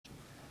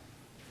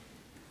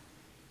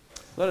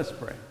Let us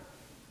pray.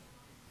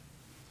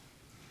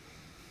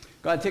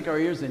 God, take our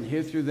ears and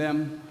hear through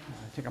them,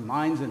 take our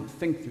minds and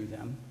think through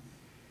them,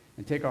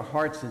 and take our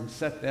hearts and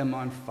set them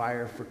on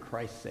fire for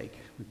Christ's sake,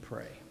 we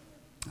pray.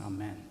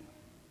 Amen.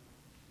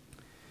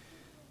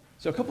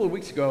 So a couple of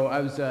weeks ago, I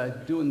was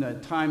doing the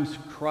Times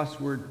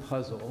crossword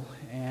puzzle,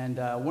 and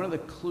one of the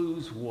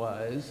clues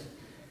was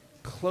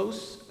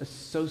close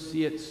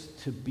associates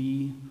to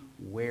be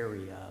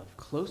wary of.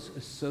 Close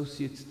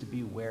associates to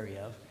be wary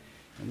of.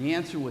 And the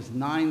answer was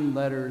 9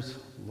 letters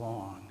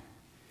long.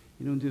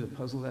 You don't do the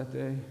puzzle that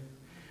day?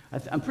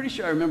 I'm pretty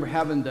sure I remember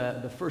having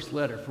the first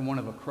letter from one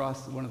of the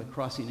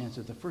crossing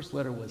answers. The first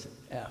letter was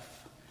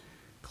F.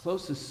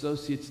 Close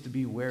associates to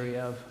be wary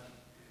of.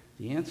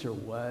 The answer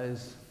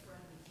was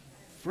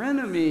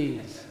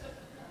frenemies.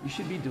 You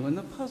should be doing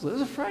the puzzle. It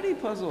was a Friday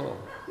puzzle.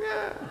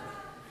 Yeah.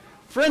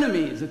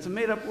 Frenemies. It's a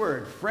made-up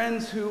word.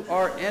 Friends who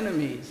are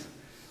enemies.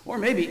 Or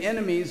maybe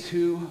enemies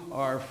who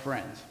are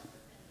friends.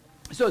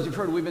 So as you've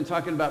heard, we've been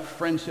talking about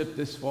friendship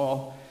this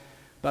fall,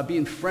 about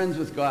being friends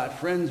with God,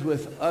 friends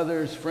with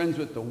others, friends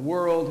with the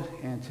world.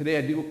 And today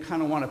I do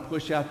kind of want to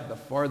push out to the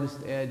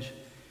farthest edge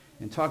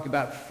and talk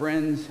about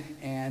friends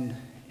and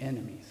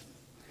enemies.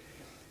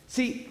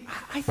 See,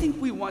 I think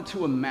we want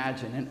to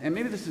imagine, and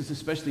maybe this is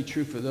especially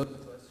true for those of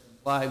us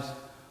whose lives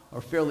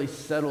are fairly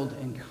settled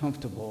and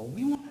comfortable,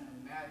 we want to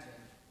imagine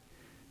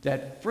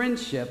that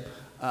friendship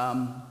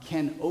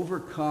can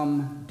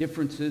overcome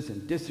differences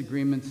and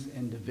disagreements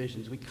and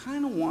divisions. We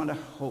kind of want to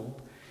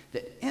hope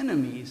that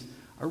enemies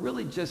are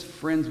really just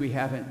friends we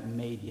haven't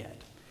made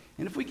yet.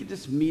 And if we could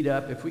just meet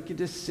up, if we could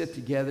just sit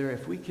together,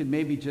 if we could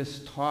maybe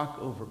just talk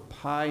over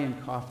pie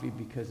and coffee,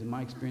 because in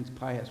my experience,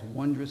 pie has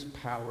wondrous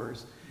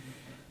powers,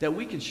 that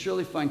we could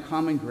surely find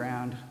common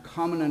ground,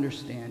 common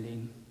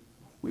understanding.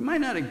 We might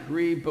not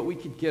agree, but we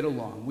could get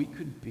along. We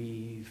could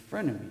be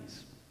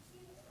frenemies.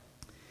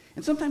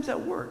 And sometimes that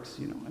works,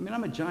 you know. I mean,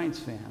 I'm a Giants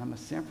fan. I'm a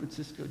San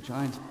Francisco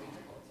Giants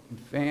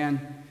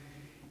fan.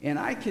 And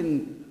I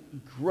can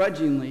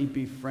grudgingly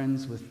be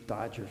friends with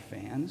Dodger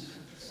fans.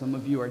 Some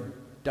of you are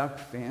Duck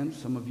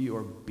fans. Some of you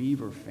are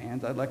Beaver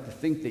fans. I'd like to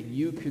think that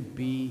you could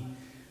be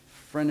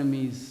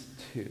frenemies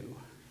too.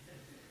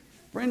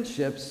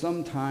 Friendships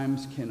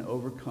sometimes can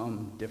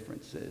overcome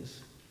differences.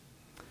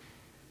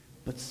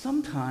 But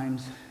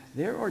sometimes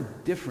there are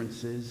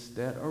differences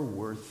that are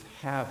worth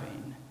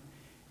having.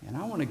 And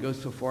I want to go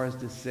so far as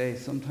to say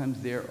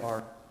sometimes there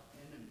are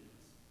enemies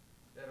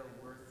that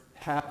are worth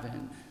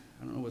having.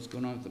 I don't know what's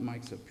going on with the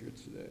mics up here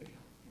today.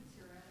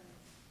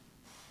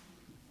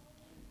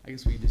 I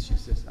guess we can just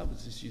use this.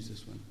 Let's just use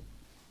this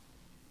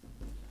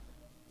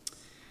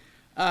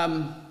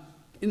one.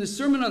 In the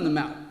Sermon on the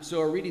Mount, so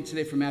our reading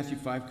today from Matthew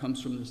 5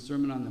 comes from the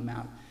Sermon on the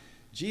Mount.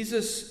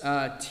 Jesus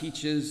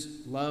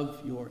teaches, love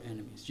your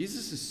enemies.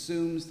 Jesus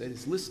assumes that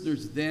his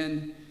listeners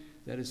then,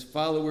 that his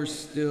followers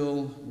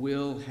still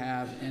will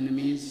have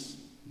enemies,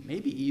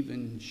 maybe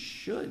even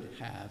should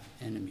have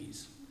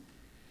enemies.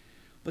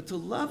 But to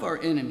love our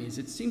enemies,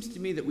 it seems to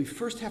me that we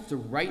first have to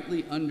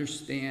rightly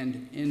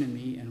understand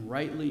enemy and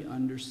rightly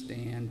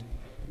understand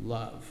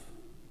love.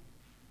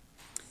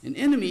 An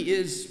enemy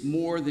is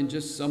more than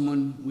just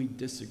someone we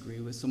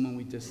disagree with, someone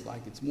we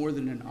dislike. It's more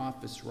than an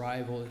office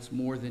rival. It's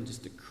more than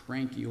just a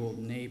cranky old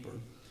neighbor.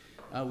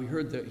 We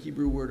heard the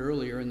Hebrew word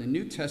earlier. In the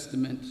New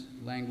Testament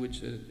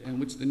language, in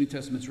which the New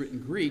Testament's written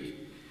Greek,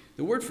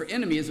 the word for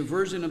enemy is a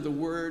version of the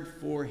word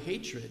for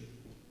hatred,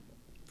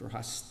 for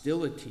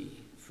hostility,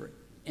 for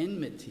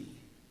enmity.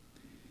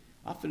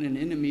 Often an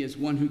enemy is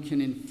one who can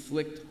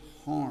inflict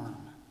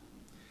harm.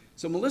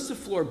 So Melissa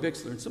Flor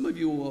Bixler, and some of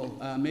you will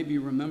maybe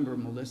remember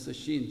Melissa.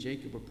 She and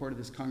Jacob were part of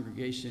this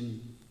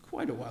congregation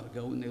quite a while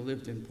ago when they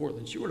lived in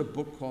Portland. She wrote a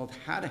book called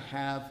How to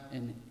Have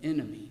an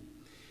Enemy.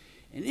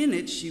 And in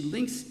it, she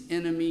links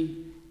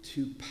enemy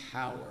to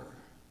power.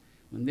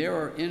 When there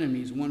are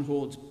enemies, one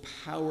holds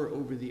power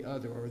over the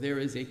other, or there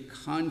is a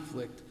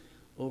conflict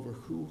over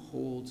who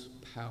holds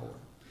power.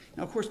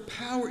 Now, of course,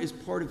 power is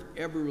part of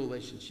every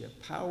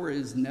relationship. Power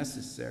is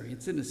necessary.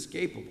 It's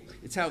inescapable.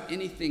 It's how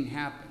anything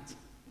happens.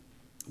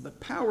 But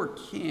power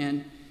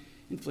can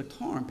inflict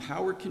harm.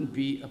 Power can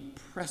be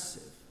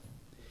oppressive.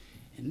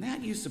 And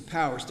that use of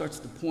power starts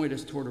to point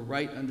us toward a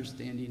right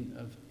understanding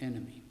of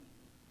enemy.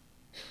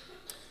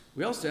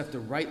 We also have to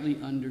rightly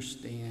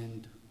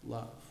understand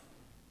love.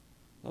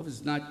 Love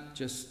is not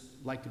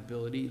just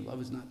likability.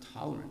 Love is not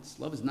tolerance.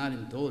 Love is not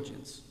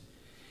indulgence.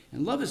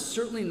 And love is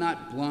certainly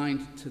not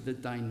blind to the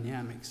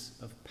dynamics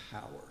of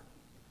power.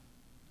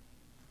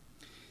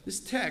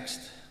 This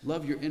text,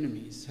 love your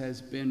enemies,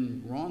 has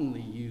been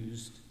wrongly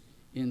used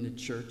in the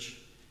church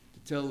to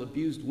tell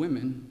abused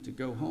women to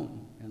go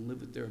home and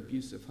live with their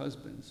abusive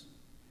husbands.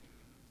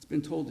 It's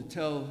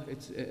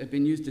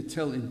been used to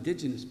tell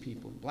indigenous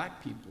people,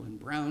 black people, and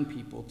brown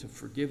people to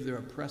forgive their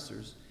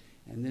oppressors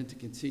and then to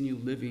continue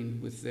living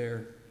with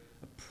their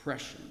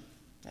oppression.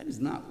 That is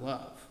not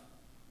love.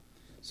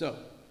 So,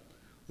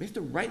 we have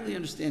to rightly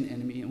understand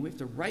enemy, and we have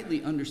to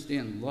rightly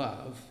understand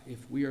love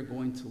if we are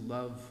going to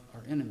love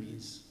our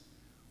enemies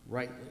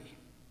rightly.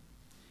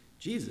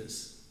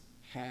 Jesus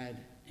had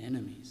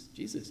enemies.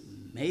 Jesus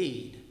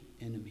made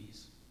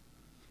enemies.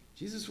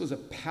 Jesus was a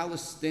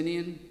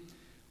Palestinian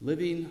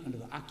living under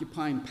the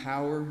occupying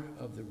power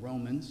of the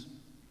Romans.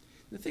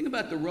 The thing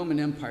about the Roman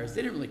Empire is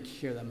they didn't really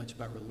care that much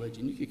about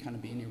religion. You could kind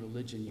of be any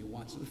religion you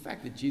want. So the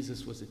fact that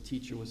Jesus was a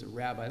teacher, was a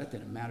rabbi, that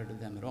didn't matter to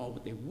them at all.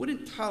 What they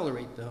wouldn't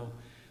tolerate, though,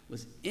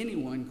 was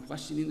anyone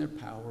questioning their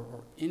power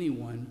or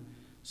anyone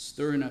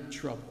stirring up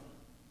trouble.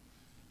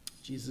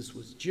 Jesus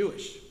was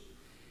Jewish.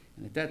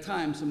 And at that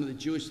time, some of the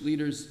Jewish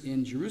leaders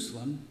in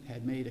Jerusalem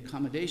had made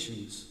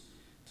accommodations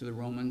to the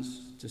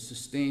Romans to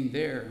sustain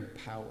their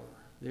power,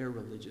 their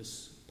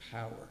religious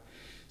power.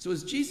 So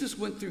as Jesus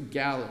went through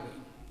Galilee,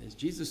 as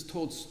Jesus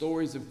told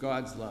stories of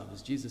God's love,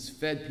 as Jesus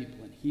fed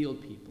people and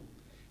healed people,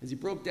 as he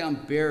broke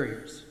down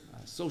barriers,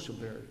 social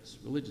barriers,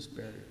 religious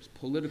barriers,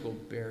 political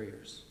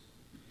barriers,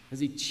 as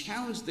he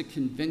challenged the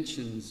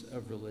conventions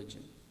of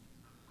religion,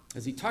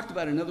 as he talked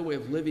about another way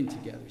of living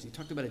together, as he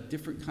talked about a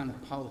different kind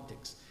of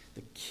politics,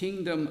 the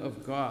kingdom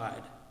of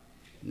God,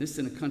 and this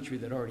in a country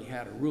that already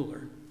had a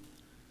ruler,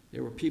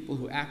 there were people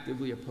who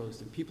actively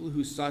opposed him, people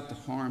who sought to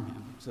harm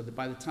him, so that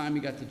by the time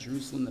he got to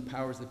Jerusalem, the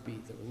powers that be,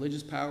 the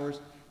religious powers,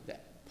 the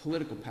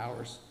political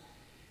powers,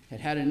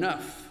 had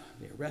enough.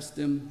 They arrest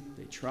him,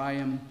 they try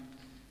him,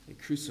 they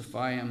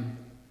crucify him,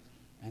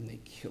 and they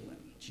kill him.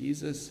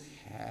 Jesus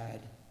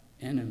had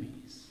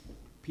enemies,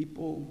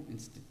 people,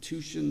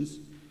 institutions,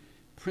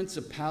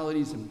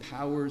 principalities and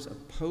powers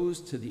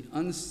opposed to the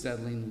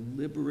unsettling,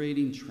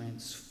 liberating,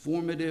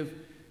 transformative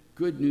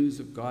good news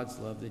of God's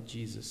love that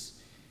Jesus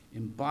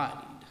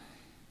embodied.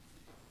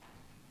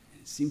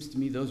 It seems to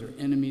me those are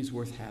enemies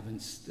worth having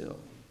still.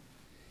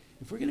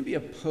 If we're going to be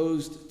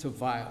opposed to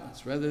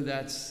violence, whether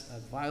that's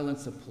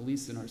violence of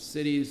police in our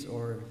cities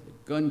or the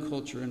gun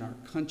culture in our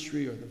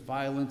country or the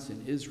violence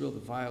in Israel, the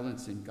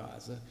violence in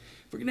Gaza,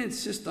 if we're going to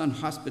insist on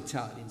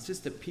hospitality,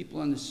 insist that people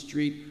on the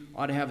street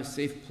ought to have a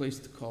safe place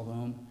to call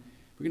home,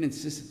 if we're going to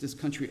insist that this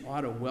country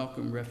ought to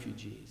welcome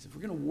refugees, if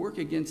we're going to work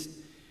against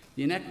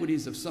the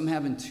inequities of some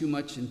having too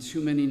much and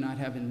too many not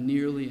having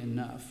nearly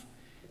enough,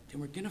 then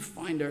we're going to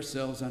find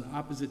ourselves on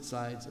opposite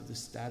sides of the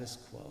status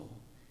quo,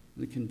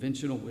 the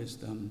conventional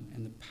wisdom,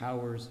 and the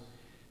powers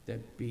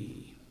that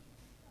be.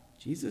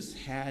 Jesus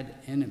had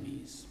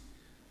enemies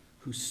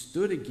who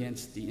stood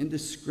against the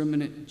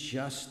indiscriminate,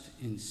 just,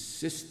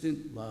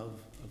 insistent love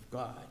of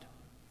God.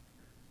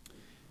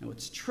 Now,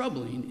 what's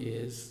troubling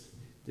is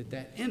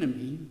that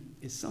enemy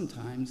is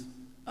sometimes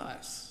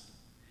us.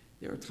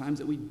 There are times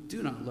that we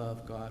do not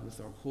love God with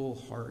our whole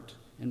heart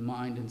and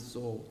mind and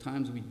soul,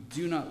 times we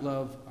do not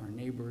love our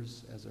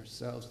neighbors as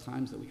ourselves,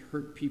 times that we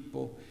hurt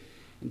people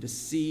and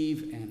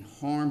deceive and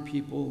harm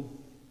people,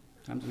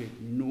 times we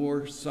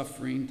ignore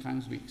suffering,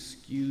 times we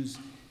excuse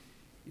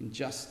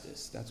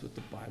injustice. That's what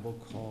the Bible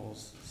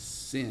calls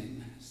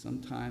sin.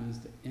 Sometimes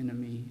the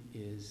enemy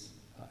is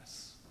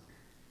us.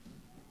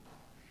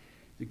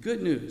 The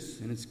good news,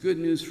 and it's good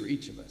news for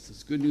each of us,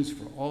 it's good news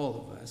for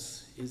all of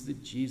us, is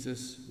that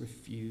Jesus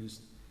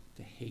refused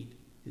to hate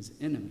his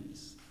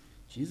enemies.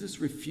 Jesus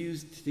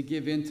refused to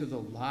give in to the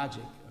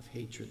logic of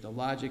hatred, the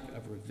logic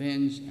of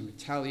revenge and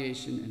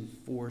retaliation and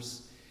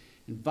force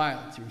and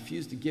violence. He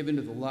refused to give in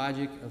to the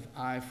logic of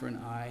eye for an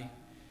eye,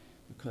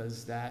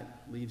 because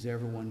that leaves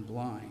everyone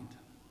blind.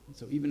 And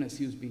so even as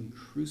he was being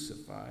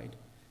crucified,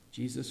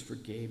 Jesus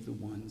forgave the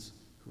ones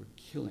who were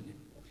killing him.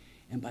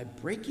 And by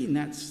breaking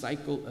that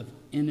cycle of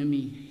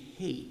enemy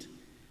hate,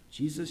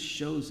 Jesus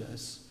shows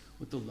us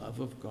what the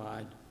love of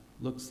God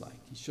looks like.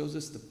 He shows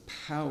us the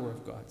power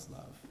of God's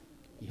love.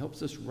 He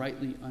helps us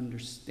rightly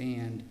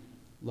understand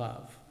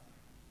love.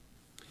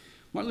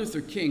 Martin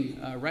Luther King,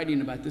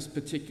 writing about this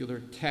particular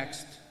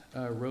text,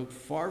 wrote,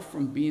 "Far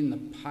from being the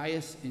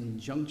pious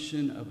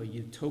injunction of a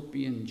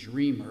utopian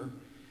dreamer,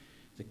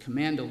 the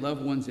command to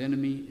love one's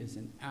enemy is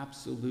an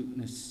absolute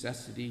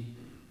necessity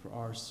for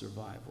our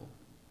survival.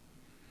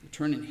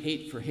 Returning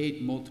hate for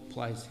hate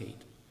multiplies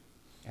hate,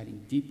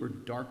 adding deeper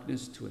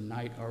darkness to a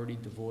night already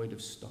devoid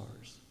of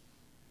stars.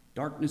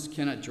 Darkness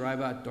cannot drive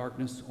out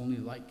darkness, only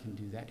light can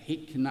do that.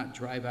 Hate cannot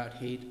drive out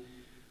hate,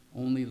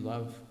 only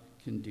love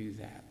can do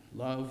that.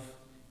 Love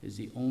is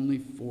the only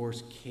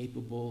force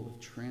capable of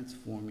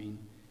transforming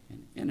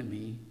an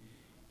enemy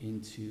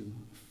into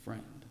a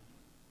friend."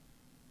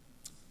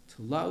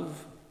 To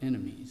love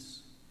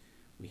enemies,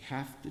 we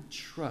have to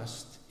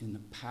trust in the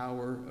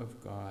power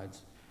of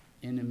God's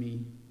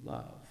enemy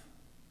love.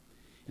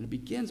 And it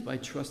begins by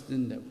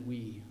trusting that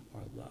we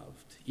are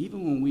loved,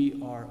 even when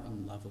we are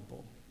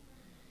unlovable,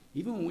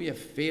 even when we have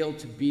failed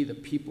to be the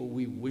people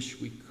we wish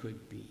we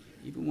could be,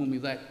 even when we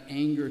let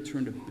anger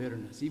turn to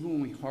bitterness, even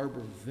when we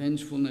harbor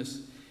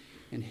vengefulness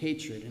and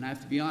hatred. And I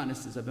have to be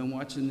honest, as I've been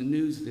watching the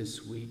news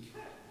this week,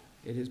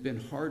 it has been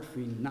hard for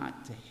me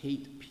not to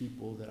hate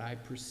people that I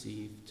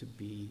perceive to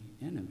be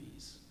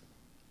enemies.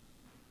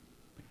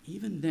 But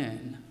even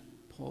then,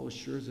 Paul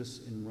assures us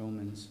in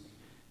Romans,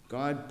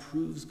 God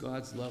proves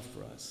God's love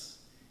for us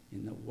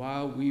in that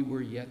while we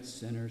were yet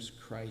sinners,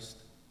 Christ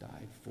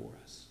died for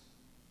us.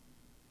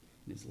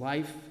 In his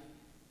life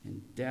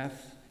and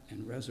death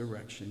and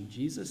resurrection,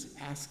 Jesus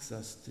asks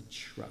us to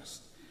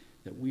trust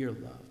that we are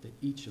loved, that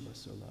each of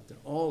us are loved,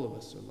 that all of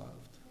us are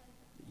loved,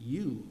 that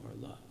you are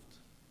loved,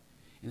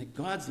 and that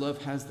God's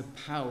love has the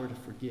power to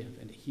forgive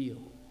and to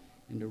heal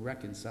and to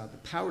reconcile, the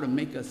power to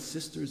make us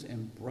sisters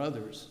and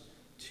brothers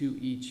to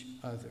each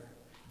other,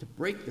 to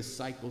break the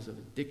cycles of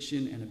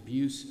addiction and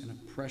abuse and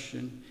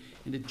oppression,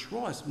 and to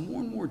draw us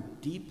more and more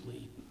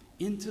deeply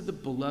into the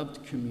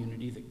beloved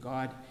community that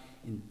God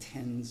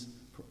intends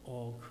for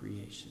all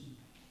creation.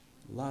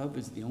 Love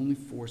is the only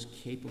force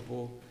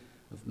capable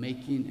of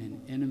making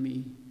an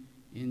enemy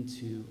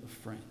into a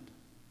friend.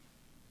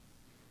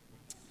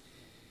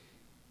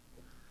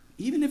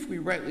 Even if we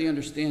rightly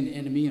understand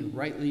enemy and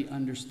rightly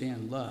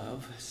understand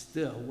love,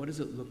 still, what does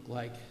it look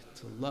like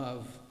to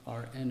love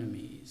our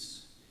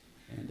enemies?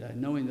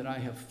 And knowing that I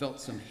have felt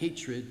some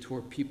hatred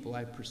toward people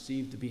I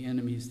perceive to be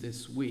enemies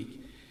this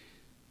week,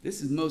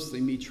 this is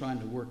mostly me trying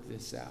to work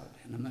this out,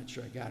 and I'm not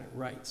sure I got it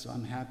right, so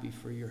I'm happy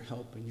for your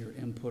help and your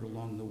input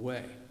along the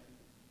way.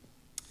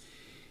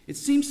 It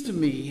seems to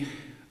me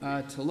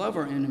to love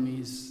our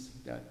enemies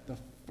that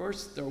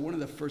one of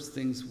the first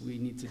things we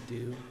need to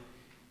do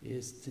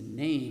is to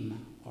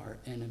name our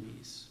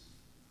enemies.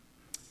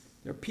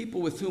 There are people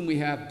with whom we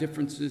have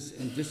differences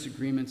and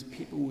disagreements,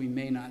 people we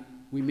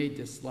may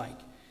dislike.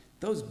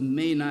 Those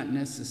may not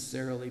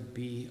necessarily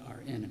be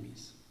our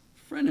enemies.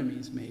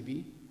 Frenemies,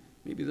 maybe.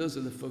 Maybe those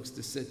are the folks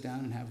to sit down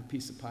and have a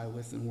piece of pie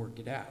with and work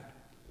it out.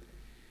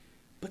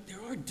 But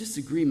there are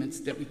disagreements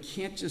that we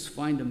can't just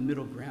find a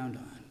middle ground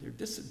on. There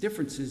are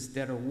differences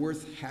that are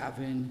worth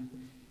having,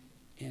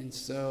 and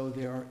so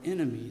there are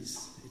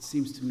enemies, it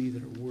seems to me,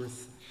 that are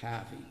worth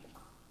having.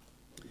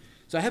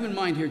 So I have in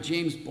mind here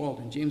James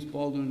Baldwin. James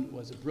Baldwin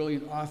was a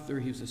brilliant author.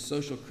 He was a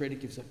social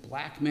critic. He was a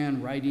black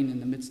man writing in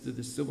the midst of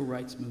the civil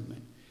rights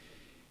movement.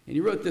 And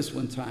he wrote this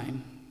one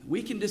time: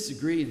 "We can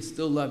disagree and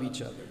still love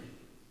each other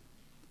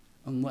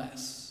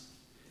unless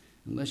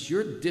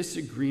your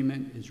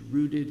disagreement is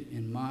rooted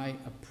in my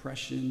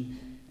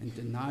oppression and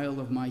denial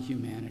of my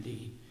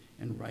humanity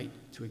and right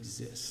to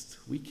exist.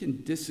 We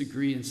can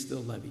disagree and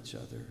still love each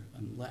other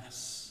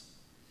unless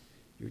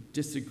your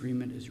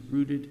disagreement is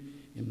rooted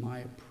in my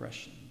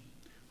oppression."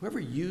 Whoever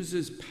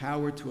uses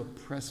power to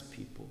oppress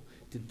people,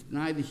 to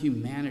deny the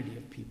humanity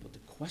of people, to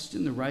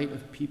question the right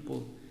of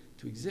people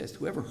to exist,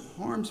 whoever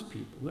harms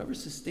people, whoever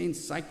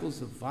sustains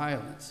cycles of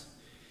violence,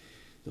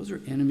 those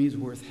are enemies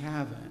worth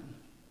having.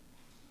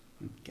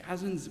 When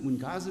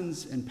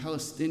Gazans and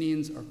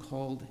Palestinians are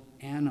called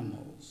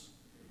animals,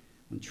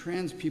 when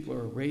trans people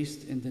are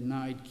erased and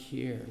denied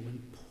care,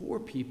 when poor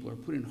people are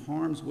put in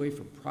harm's way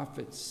for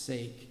profit's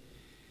sake,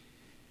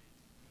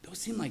 those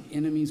seem like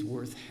enemies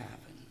worth having.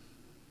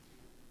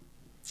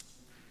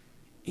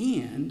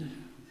 And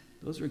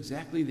those are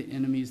exactly the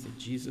enemies that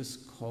Jesus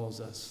calls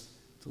us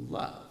to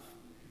love,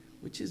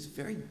 which is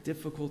very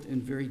difficult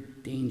and very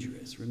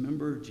dangerous.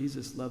 Remember,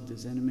 Jesus loved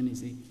his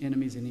enemies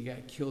and he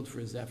got killed for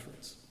his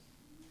efforts.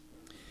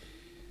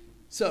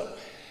 So,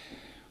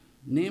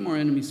 name our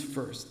enemies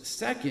first. The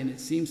second, it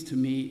seems to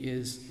me,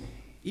 is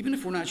even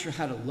if we're not sure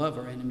how to love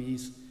our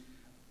enemies,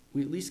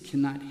 we at least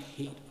cannot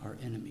hate our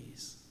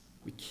enemies.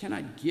 We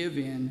cannot give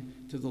in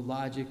to the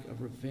logic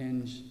of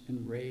revenge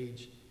and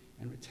rage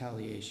and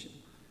retaliation.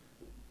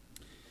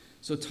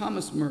 So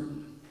Thomas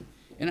Merton,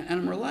 and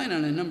I'm relying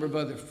on a number of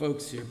other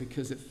folks here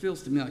because it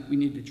feels to me like we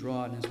need to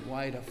draw in as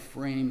wide a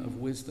frame of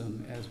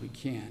wisdom as we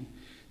can.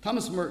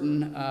 Thomas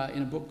Merton,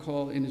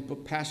 in his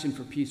book Passion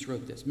for Peace,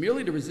 wrote this: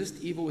 "Merely to resist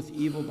evil with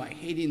evil by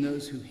hating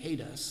those who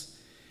hate us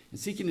and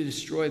seeking to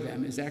destroy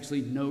them is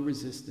actually no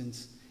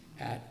resistance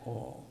at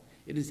all.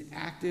 It is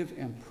active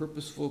and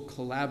purposeful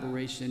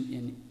collaboration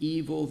in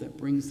evil that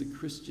brings the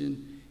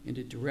Christian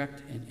into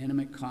direct and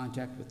intimate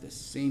contact with the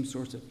same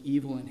source of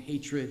evil and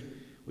hatred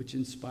which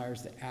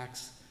inspires the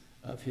acts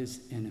of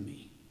his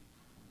enemy."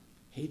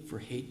 Hate for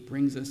hate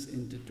brings us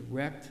into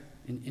direct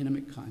and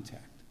intimate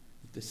contact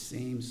with the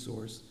same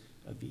source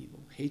of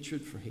evil.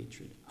 Hatred for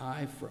hatred,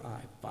 eye for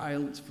eye,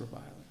 violence for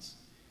violence.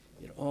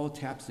 It all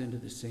taps into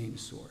the same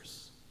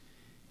source.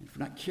 And if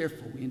we're not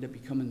careful, we end up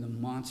becoming the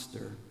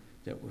monster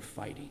that we're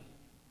fighting.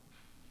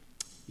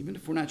 Even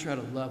if we're not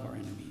trying to love our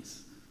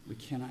enemies, we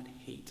cannot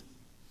hate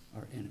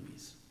our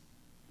enemies.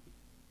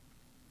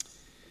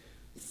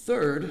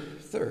 Third,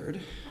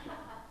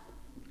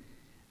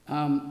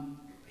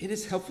 it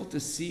is helpful to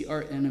see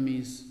our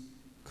enemies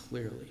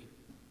clearly.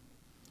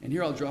 And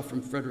here I'll draw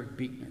from Frederick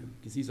Buechner,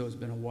 because he's always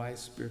been a wise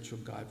spiritual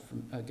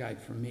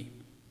guide for me.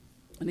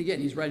 And again,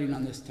 he's writing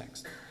on this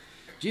text.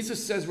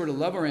 Jesus says we're to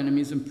love our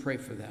enemies and pray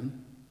for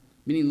them,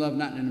 meaning love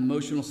not in an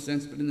emotional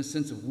sense, but in the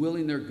sense of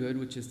willing their good,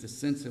 which is the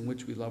sense in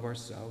which we love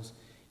ourselves.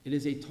 It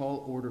is a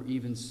tall order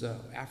even so.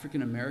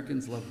 African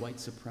Americans love white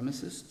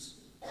supremacists.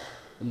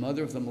 The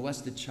mother of the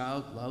molested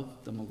child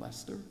loved the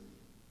molester.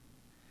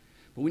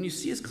 But when you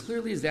see as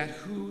clearly as that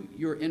who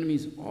your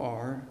enemies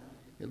are,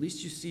 at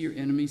least you see your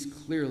enemies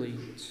clearly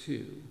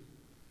too.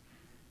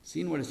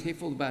 Seeing what is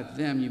hateful about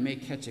them, you may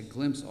catch a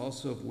glimpse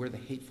also of where the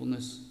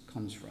hatefulness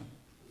comes from.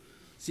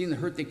 Seeing the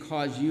hurt they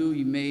cause you,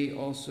 you may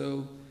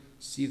also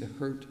see the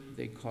hurt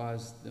they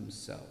cause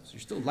themselves.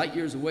 You're still light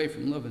years away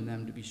from loving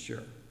them, to be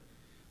sure.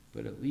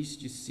 but at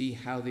least you see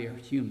how they are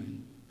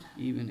human,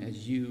 even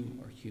as you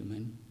are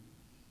human.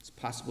 It's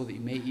possible that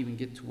you may even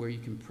get to where you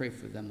can pray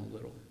for them a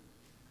little.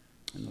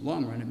 In the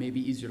long run, it may be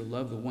easier to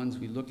love the ones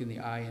we look in the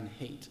eye and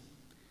hate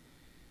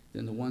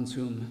than the ones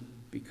whom,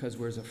 because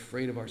we're as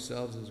afraid of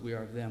ourselves as we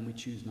are of them, we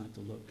choose not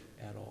to look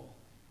at all.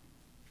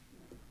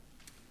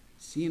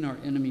 Seeing our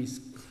enemies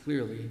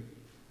clearly,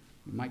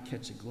 we might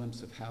catch a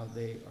glimpse of how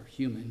they are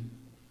human,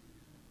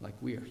 like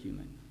we are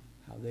human,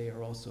 how they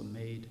are also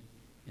made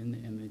in the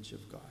image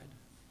of God.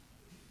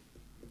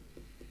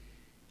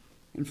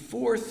 And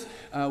fourth,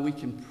 we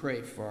can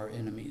pray for our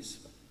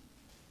enemies.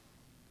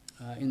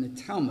 In the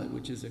Talmud,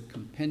 which is a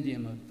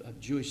compendium of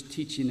Jewish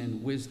teaching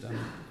and wisdom,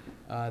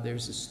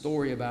 there's a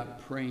story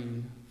about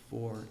praying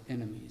for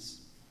enemies.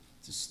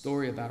 It's a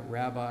story about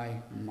Rabbi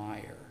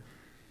Meir.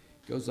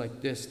 It goes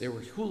like this. There were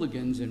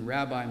hooligans in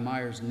Rabbi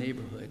Meir's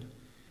neighborhood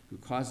who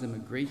caused them a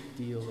great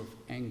deal of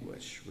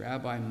anguish.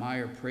 Rabbi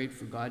Meir prayed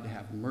for God to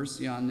have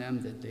mercy on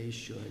them, that they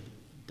should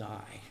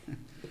die.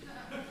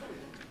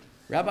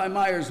 Rabbi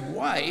Meir's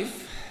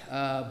wife,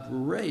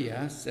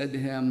 Berea, said to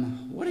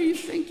him, "What are you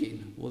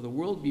thinking? Will the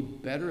world be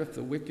better if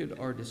the wicked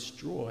are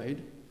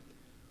destroyed?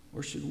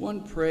 Or should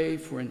one pray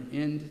for an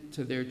end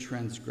to their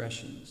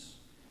transgressions,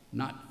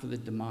 not for the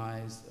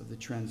demise of the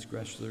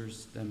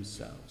transgressors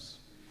themselves?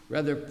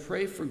 Rather,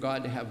 pray for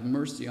God to have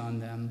mercy on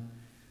them,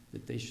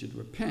 that they should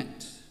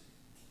repent.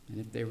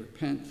 And if they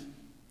repent,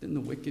 then the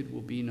wicked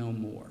will be no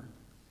more."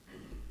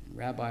 And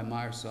Rabbi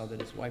Meir saw that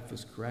his wife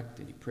was correct,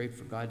 and he prayed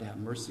for God to have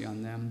mercy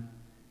on them,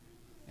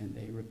 and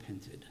they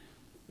repented.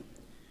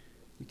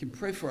 We can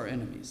pray for our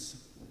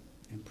enemies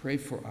and pray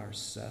for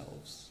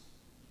ourselves.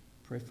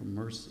 Pray for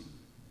mercy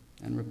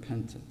and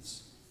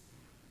repentance.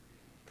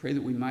 Pray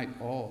that we might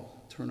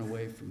all turn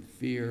away from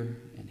fear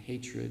and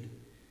hatred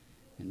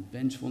and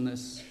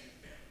vengefulness.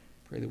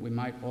 Pray that we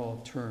might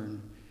all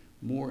turn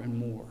more and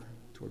more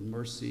toward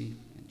mercy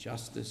and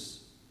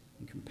justice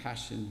and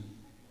compassion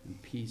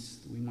and peace.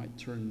 That we might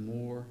turn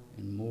more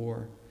and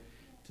more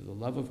to the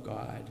love of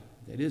God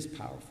that is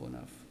powerful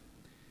enough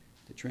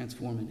to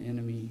transform an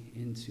enemy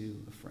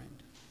into a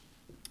friend.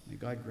 May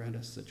God grant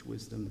us such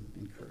wisdom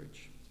and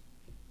courage.